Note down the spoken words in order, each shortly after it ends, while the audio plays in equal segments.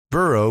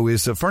Burrow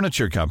is a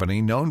furniture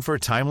company known for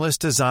timeless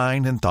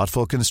design and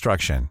thoughtful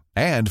construction,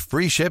 and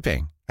free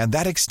shipping, and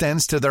that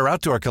extends to their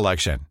outdoor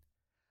collection.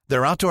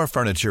 Their outdoor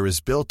furniture is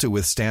built to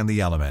withstand the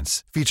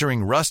elements,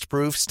 featuring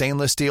rust-proof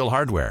stainless steel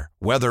hardware,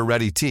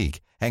 weather-ready teak,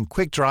 and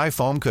quick-dry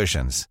foam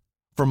cushions.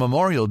 For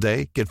Memorial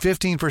Day, get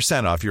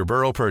 15% off your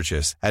Burrow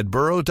purchase at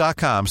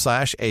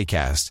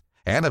burrow.com/ACAST,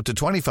 and up to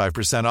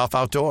 25% off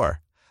outdoor.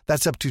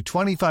 That's up to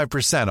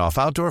 25% off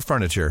outdoor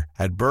furniture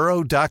at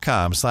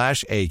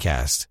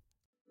burrow.com/ACAST.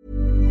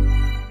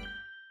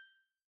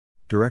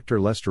 Director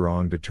Lester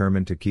Ong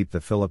determined to keep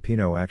the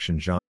Filipino action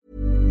genre.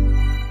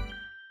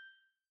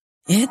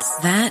 It's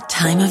that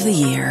time of the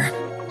year.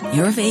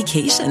 Your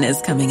vacation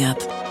is coming up.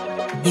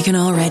 You can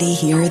already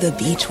hear the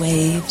beach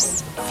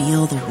waves,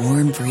 feel the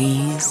warm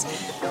breeze,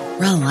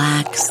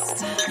 relax,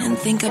 and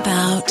think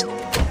about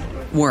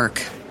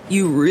work.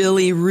 You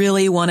really,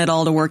 really want it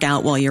all to work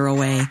out while you're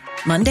away.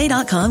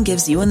 Monday.com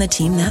gives you and the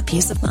team that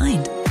peace of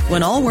mind.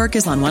 When all work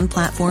is on one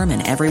platform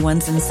and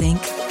everyone's in sync,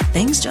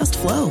 things just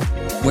flow.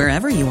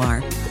 Wherever you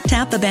are,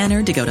 tap the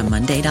banner to go to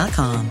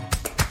Monday.com.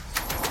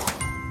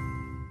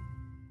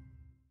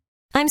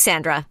 I'm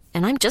Sandra,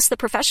 and I'm just the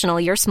professional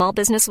your small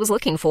business was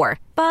looking for.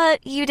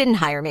 But you didn't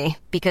hire me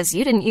because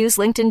you didn't use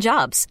LinkedIn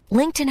Jobs.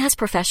 LinkedIn has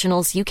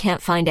professionals you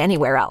can't find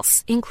anywhere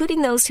else,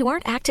 including those who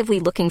aren't actively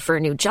looking for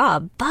a new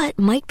job, but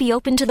might be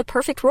open to the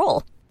perfect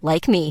role,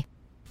 like me.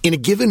 In a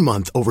given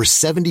month, over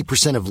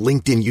 70% of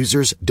LinkedIn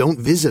users don't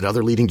visit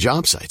other leading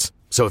job sites.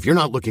 So if you're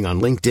not looking on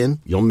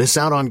LinkedIn, you'll miss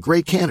out on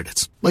great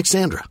candidates, like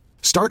Sandra.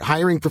 Start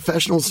hiring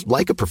professionals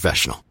like a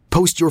professional.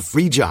 Post your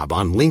free job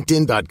on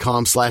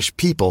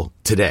linkedin.com/people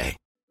today.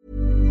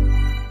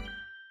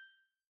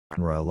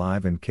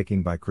 Alive and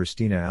Kicking by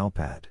Christina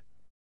Alpad.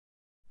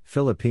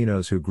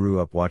 Filipinos who grew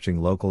up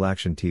watching local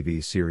action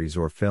TV series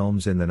or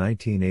films in the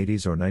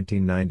 1980s or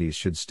 1990s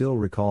should still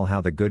recall how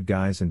the good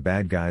guys and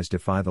bad guys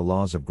defy the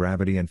laws of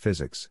gravity and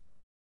physics.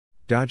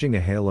 Dodging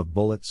a hail of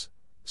bullets,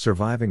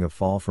 surviving a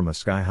fall from a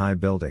sky-high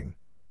building,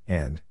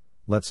 and,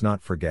 let's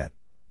not forget,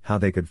 how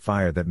they could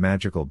fire that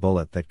magical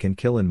bullet that can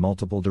kill in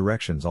multiple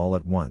directions all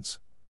at once.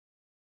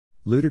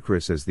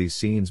 Ludicrous as these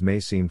scenes may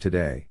seem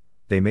today,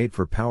 they made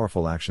for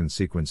powerful action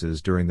sequences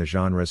during the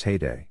genre's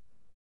heyday.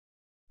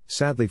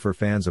 Sadly for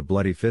fans of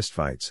bloody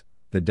fistfights,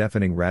 the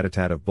deafening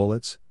rat-a-tat of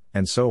bullets,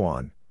 and so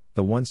on,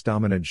 the once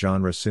dominant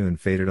genre soon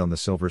faded on the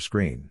silver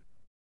screen.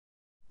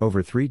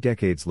 Over 3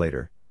 decades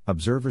later,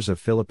 observers of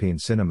Philippine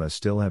cinema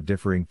still have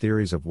differing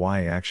theories of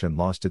why action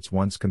lost its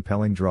once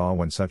compelling draw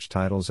when such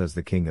titles as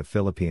the King of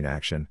Philippine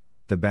Action,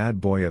 the Bad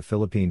Boy of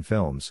Philippine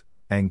Films,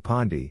 Ang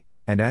Pandi,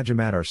 and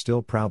Ajamat are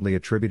still proudly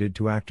attributed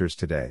to actors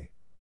today.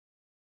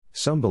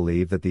 Some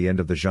believe that the end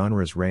of the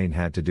genre's reign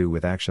had to do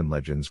with action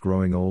legends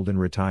growing old and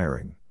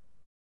retiring.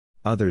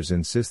 Others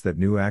insist that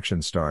new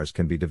action stars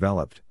can be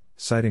developed,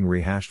 citing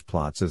rehashed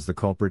plots as the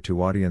culprit to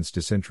audience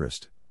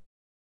disinterest.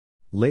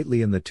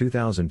 Lately in the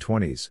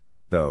 2020s,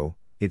 though,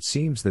 it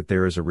seems that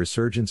there is a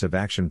resurgence of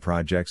action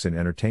projects in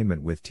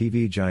entertainment with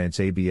TV giants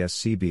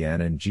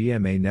ABS-CBN and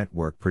GMA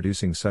Network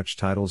producing such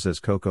titles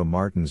as Coco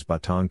Martin's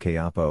Batang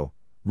Quiapo,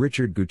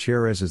 Richard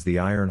Gutierrez's The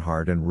Iron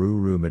Heart and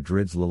Ruru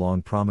Madrid's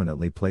Lolong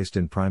prominently placed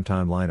in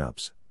primetime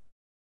lineups.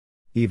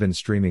 Even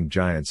streaming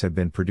giants have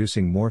been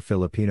producing more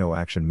Filipino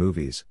action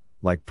movies,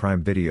 like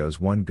Prime Video's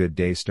One Good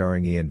Day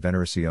starring Ian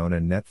Veneracion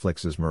and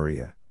Netflix's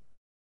Maria.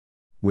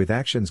 With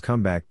action's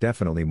comeback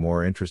definitely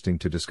more interesting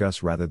to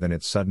discuss rather than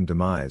its sudden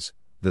demise,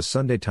 the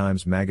Sunday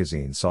Times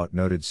magazine sought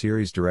noted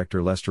series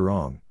director Lester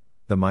Ong,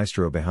 the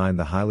maestro behind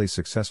the highly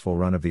successful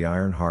run of The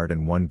Iron Heart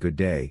and One Good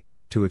Day,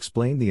 to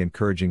explain the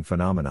encouraging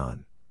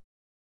phenomenon.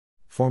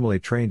 Formerly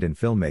trained in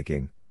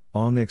filmmaking,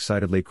 Ong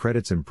excitedly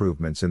credits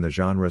improvements in the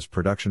genre's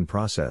production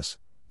process,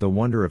 the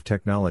wonder of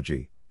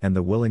technology, and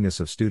the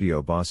willingness of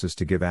studio bosses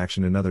to give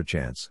action another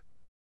chance.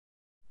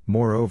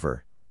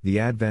 Moreover, the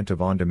advent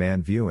of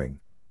on-demand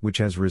viewing, which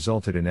has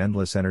resulted in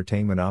endless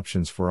entertainment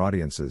options for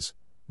audiences,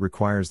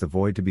 requires the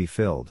void to be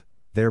filled,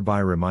 thereby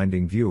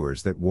reminding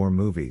viewers that war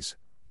movies,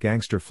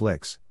 gangster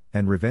flicks,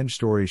 and revenge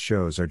story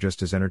shows are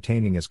just as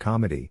entertaining as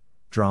comedy,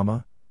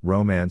 drama,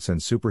 romance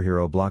and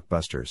superhero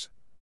blockbusters.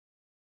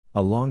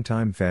 A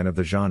longtime fan of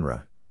the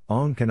genre,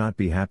 Ong cannot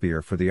be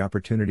happier for the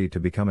opportunity to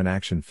become an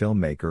action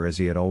filmmaker as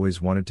he had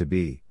always wanted to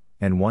be,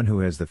 and one who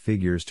has the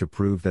figures to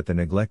prove that the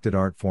neglected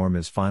art form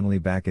is finally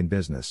back in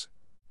business.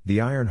 The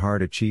Iron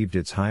Heart achieved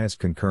its highest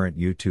concurrent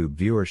YouTube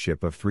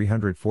viewership of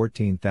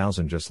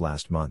 314,000 just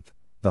last month,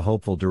 the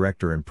hopeful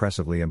director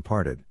impressively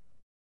imparted.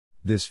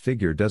 This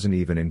figure doesn't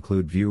even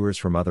include viewers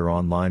from other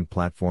online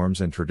platforms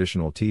and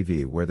traditional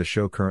TV where the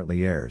show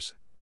currently airs.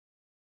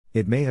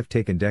 It may have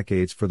taken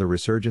decades for the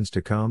resurgence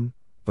to come,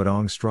 but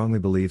Ong strongly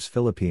believes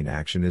Philippine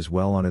action is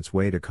well on its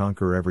way to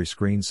conquer every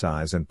screen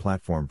size and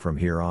platform from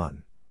here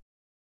on.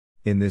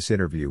 In this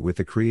interview with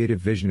the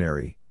creative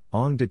visionary,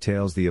 Ong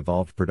details the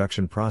evolved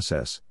production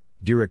process,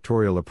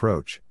 directorial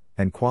approach,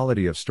 and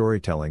quality of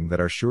storytelling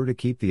that are sure to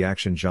keep the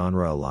action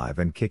genre alive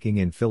and kicking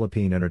in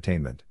Philippine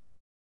entertainment.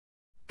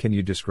 Can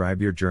you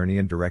describe your journey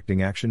in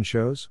directing action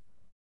shows?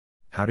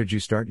 How did you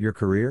start your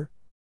career?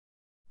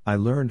 I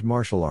learned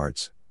martial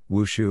arts,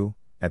 wushu,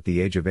 at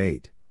the age of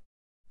 8.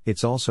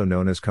 It's also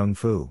known as kung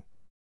fu.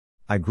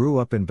 I grew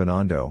up in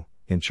Binondo,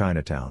 in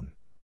Chinatown.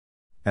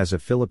 As a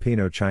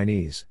Filipino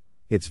Chinese,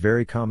 it's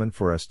very common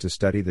for us to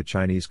study the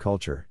Chinese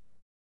culture.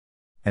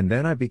 And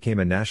then I became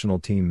a national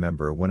team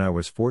member when I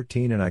was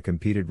 14 and I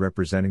competed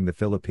representing the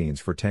Philippines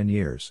for 10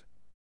 years.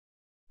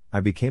 I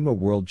became a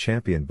world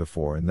champion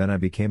before and then I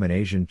became an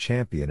Asian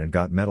champion and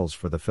got medals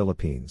for the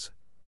Philippines.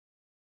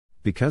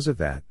 Because of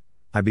that,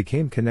 I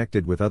became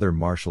connected with other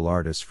martial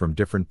artists from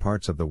different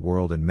parts of the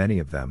world and many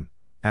of them,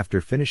 after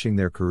finishing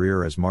their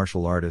career as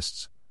martial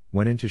artists,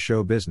 went into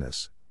show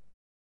business.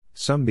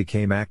 Some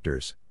became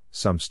actors,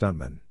 some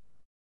stuntmen.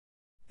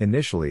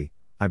 Initially,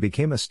 I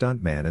became a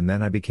stuntman and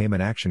then I became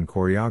an action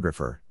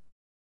choreographer.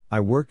 I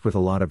worked with a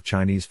lot of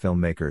Chinese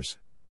filmmakers.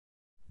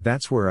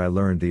 That's where I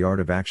learned the art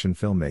of action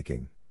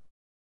filmmaking.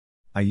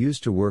 I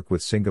used to work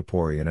with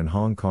Singaporean and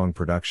Hong Kong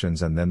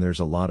productions and then there's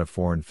a lot of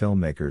foreign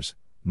filmmakers,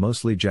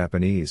 mostly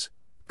Japanese,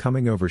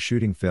 coming over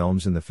shooting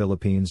films in the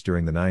Philippines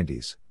during the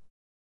 90s.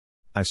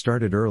 I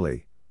started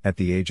early, at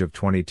the age of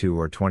 22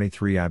 or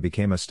 23 I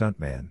became a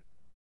stuntman.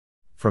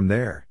 From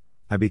there,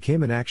 I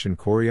became an action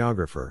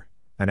choreographer,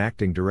 an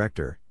acting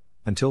director,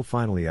 until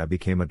finally I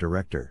became a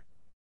director.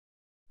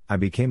 I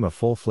became a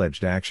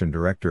full-fledged action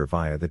director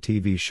via the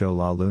TV show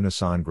La Luna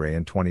Sangre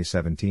in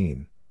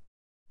 2017.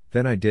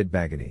 Then I did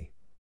Bagani.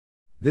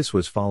 This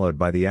was followed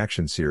by the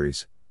action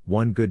series,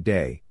 One Good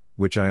Day,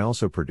 which I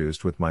also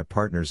produced with my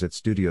partners at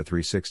Studio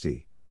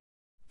 360.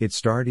 It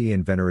starred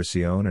Ian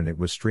Veneracion and it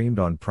was streamed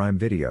on Prime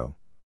Video.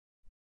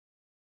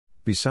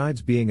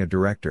 Besides being a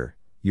director,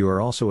 you are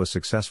also a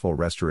successful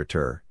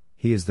restaurateur.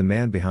 He is the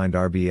man behind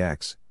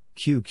RBX,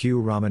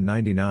 QQ Ramen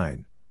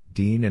 99,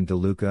 Dean and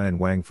DeLuca and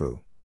Wang Fu.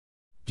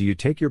 Do you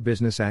take your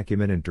business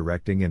acumen in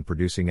directing and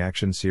producing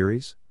action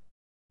series?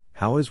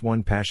 How is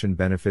one passion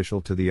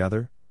beneficial to the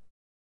other?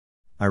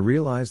 I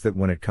realize that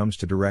when it comes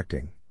to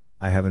directing,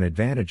 I have an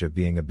advantage of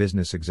being a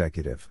business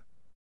executive.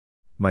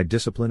 My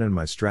discipline and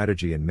my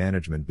strategy and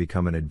management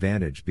become an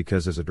advantage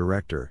because as a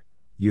director,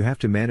 you have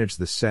to manage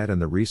the set and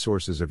the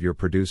resources of your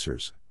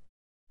producers.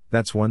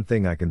 That's one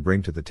thing I can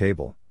bring to the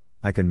table.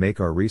 I can make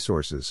our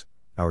resources,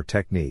 our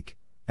technique,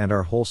 and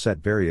our whole set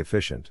very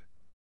efficient.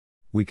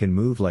 We can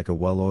move like a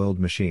well-oiled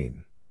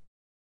machine.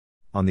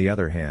 On the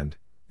other hand,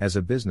 as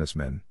a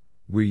businessman,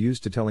 we're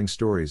used to telling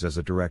stories as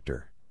a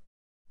director.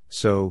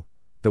 So,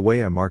 the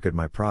way I market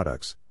my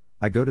products,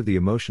 I go to the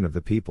emotion of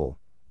the people,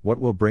 what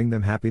will bring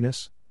them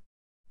happiness?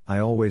 I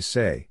always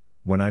say,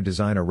 when I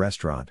design a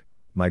restaurant,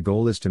 my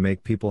goal is to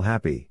make people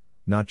happy,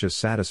 not just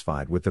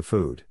satisfied with the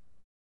food.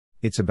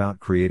 It's about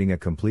creating a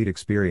complete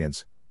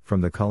experience,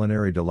 from the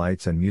culinary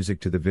delights and music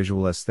to the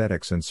visual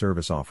aesthetics and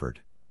service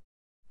offered.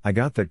 I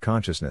got that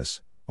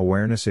consciousness,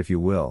 awareness if you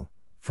will,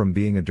 from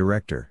being a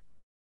director.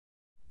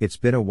 It's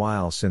been a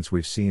while since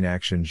we've seen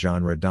action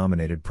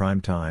genre-dominated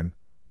prime time,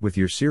 with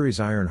your series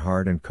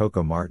Ironheart and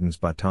Coco Martin's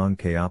Batang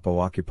Quiapo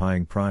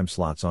occupying prime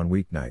slots on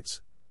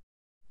weeknights.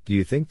 Do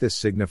you think this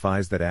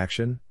signifies that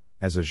action,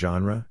 as a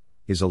genre,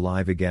 is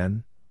alive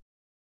again?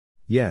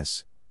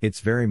 Yes, it's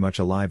very much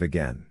alive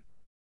again.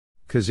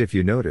 'Cause if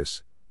you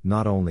notice,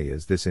 not only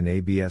is this in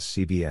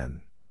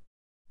ABS-CBN,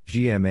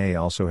 GMA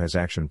also has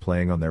action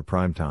playing on their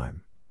prime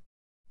time.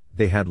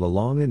 They had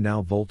Lalong and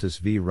now Voltus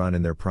V run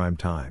in their prime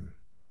time.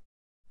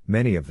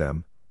 Many of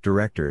them,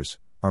 directors,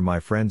 are my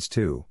friends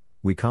too,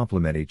 we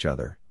complement each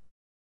other.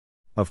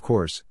 Of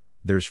course,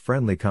 there's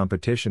friendly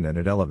competition and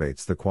it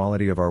elevates the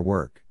quality of our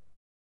work.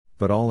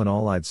 But all in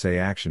all I'd say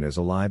action is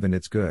alive and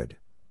it's good.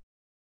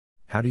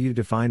 How do you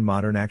define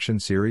modern action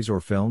series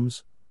or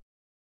films?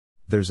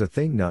 There's a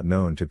thing not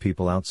known to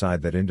people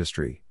outside that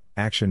industry,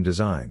 action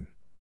design.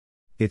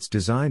 It's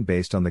design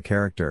based on the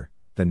character,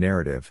 the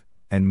narrative,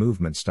 and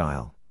movement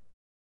style.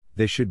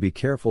 They should be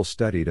carefully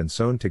studied and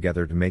sewn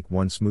together to make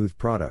one smooth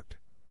product.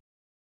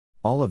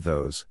 All of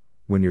those,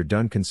 when you're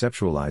done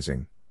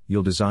conceptualizing,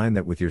 you'll design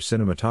that with your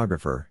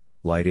cinematographer,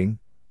 lighting,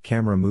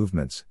 camera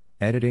movements,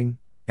 editing,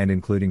 and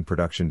including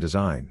production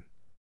design.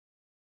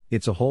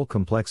 It's a whole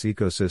complex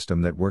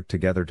ecosystem that work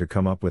together to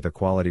come up with a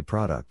quality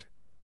product.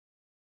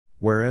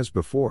 Whereas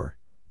before,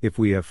 if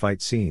we have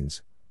fight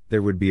scenes,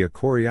 there would be a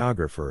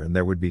choreographer and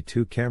there would be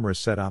two cameras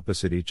set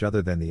opposite each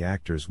other, then the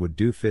actors would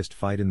do fist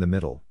fight in the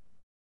middle.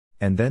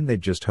 And then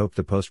they'd just hope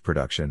the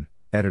post-production,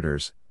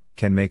 editors,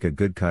 can make a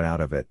good cut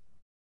out of it.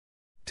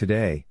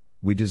 Today,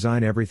 we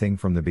design everything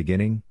from the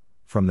beginning,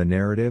 from the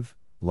narrative,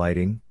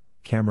 lighting,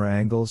 camera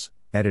angles,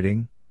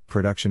 editing,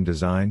 production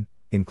design,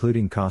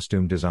 including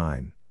costume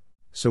design.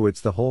 So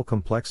it's the whole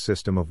complex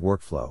system of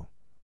workflow.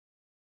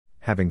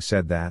 Having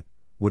said that,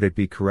 would it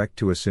be correct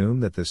to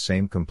assume that this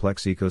same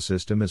complex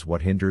ecosystem is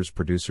what hinders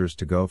producers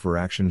to go for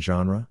action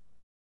genre?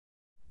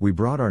 We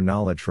brought our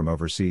knowledge from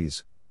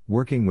overseas,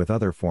 working with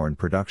other foreign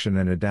production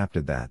and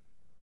adapted that.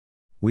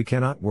 We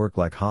cannot work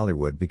like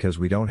Hollywood because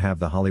we don't have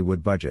the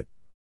Hollywood budget.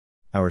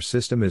 Our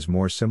system is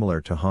more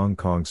similar to Hong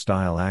Kong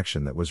style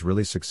action that was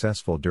really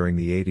successful during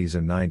the 80s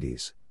and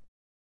 90s.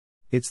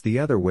 It's the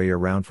other way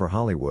around for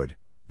Hollywood.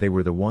 They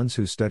were the ones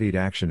who studied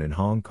action in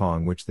Hong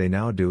Kong, which they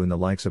now do in the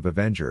likes of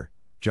Avenger,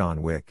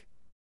 John Wick.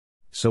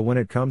 So when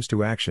it comes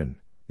to action,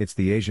 it's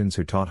the Asians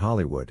who taught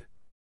Hollywood.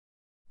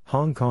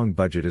 Hong Kong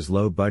budget is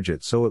low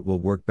budget, so it will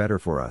work better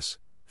for us,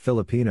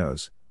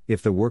 Filipinos,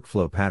 if the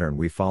workflow pattern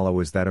we follow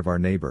is that of our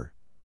neighbor.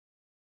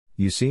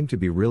 You seem to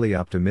be really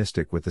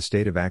optimistic with the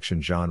state of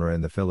action genre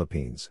in the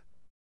Philippines.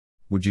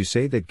 Would you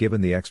say that given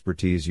the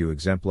expertise you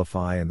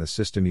exemplify and the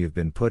system you've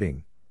been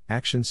putting,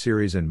 action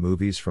series and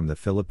movies from the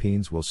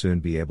Philippines will soon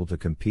be able to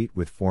compete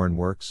with foreign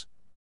works?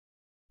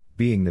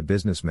 Being the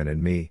businessman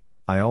in me,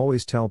 I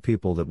always tell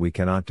people that we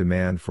cannot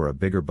demand for a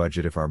bigger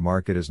budget if our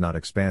market is not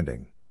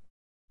expanding.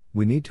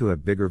 We need to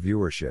have bigger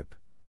viewership.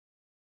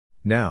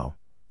 Now,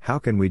 how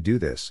can we do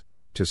this?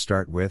 To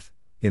start with,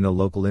 in the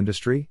local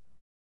industry?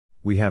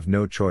 We have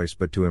no choice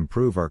but to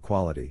improve our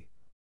quality.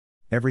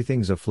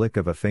 Everything's a flick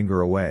of a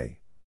finger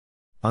away.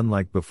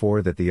 Unlike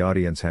before that the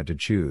audience had to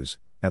choose,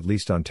 at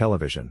least on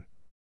television.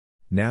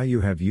 Now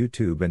you have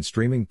YouTube and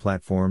streaming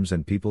platforms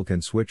and people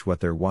can switch what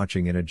they're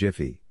watching in a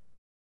jiffy.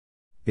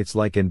 It's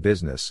like in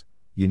business,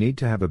 you need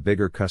to have a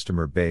bigger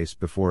customer base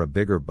before a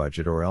bigger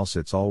budget, or else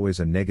it's always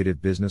a negative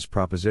business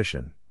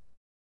proposition.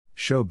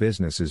 Show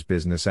business is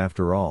business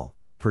after all,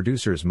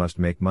 producers must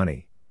make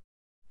money.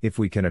 If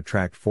we can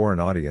attract foreign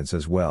audience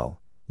as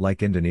well,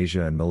 like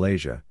Indonesia and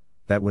Malaysia,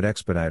 that would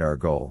expedite our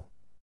goal.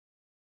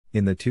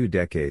 In the 2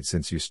 decades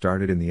since you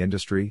started in the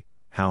industry,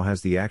 how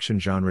has the action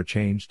genre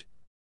changed?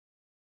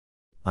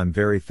 I'm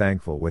very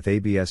thankful with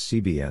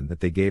ABS-CBN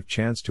that they gave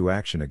chance to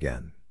action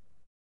again.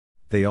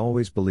 They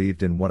always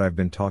believed in what I've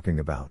been talking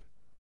about.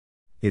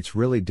 It's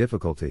really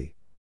difficulty.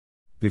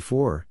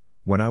 Before,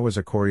 when I was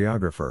a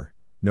choreographer,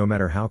 no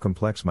matter how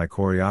complex my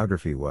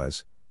choreography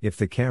was, if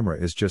the camera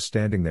is just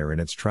standing there in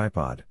its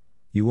tripod,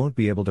 you won't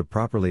be able to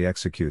properly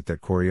execute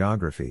that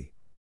choreography.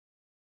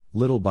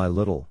 Little by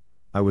little,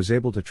 I was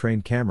able to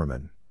train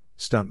cameramen,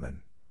 stuntmen.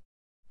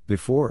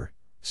 Before,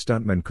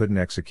 stuntmen couldn't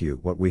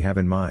execute what we have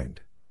in mind.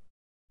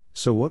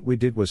 So what we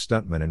did was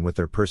stuntmen, and with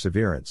their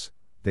perseverance,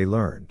 they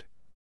learned.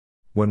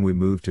 When we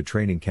moved to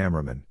training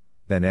cameramen,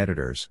 then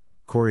editors,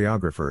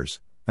 choreographers,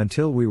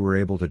 until we were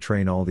able to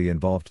train all the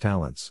involved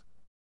talents.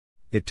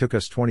 It took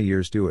us 20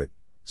 years to do it,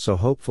 so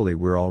hopefully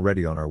we're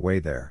already on our way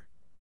there.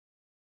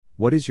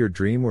 What is your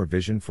dream or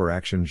vision for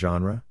action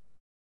genre?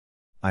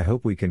 I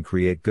hope we can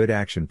create good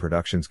action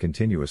productions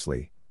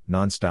continuously,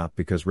 non-stop,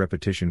 because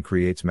repetition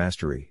creates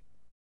mastery.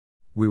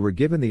 We were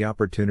given the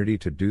opportunity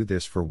to do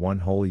this for 1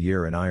 whole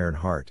year in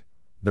Ironheart,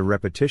 the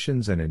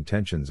repetitions and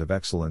intentions of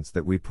excellence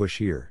that we push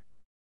here.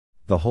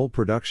 The whole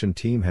production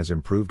team has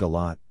improved a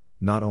lot,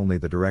 not only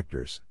the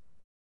directors.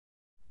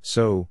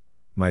 So,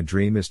 my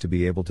dream is to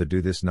be able to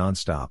do this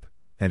non-stop,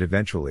 and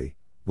eventually,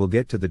 we'll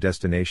get to the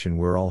destination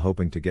we're all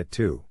hoping to get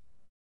to.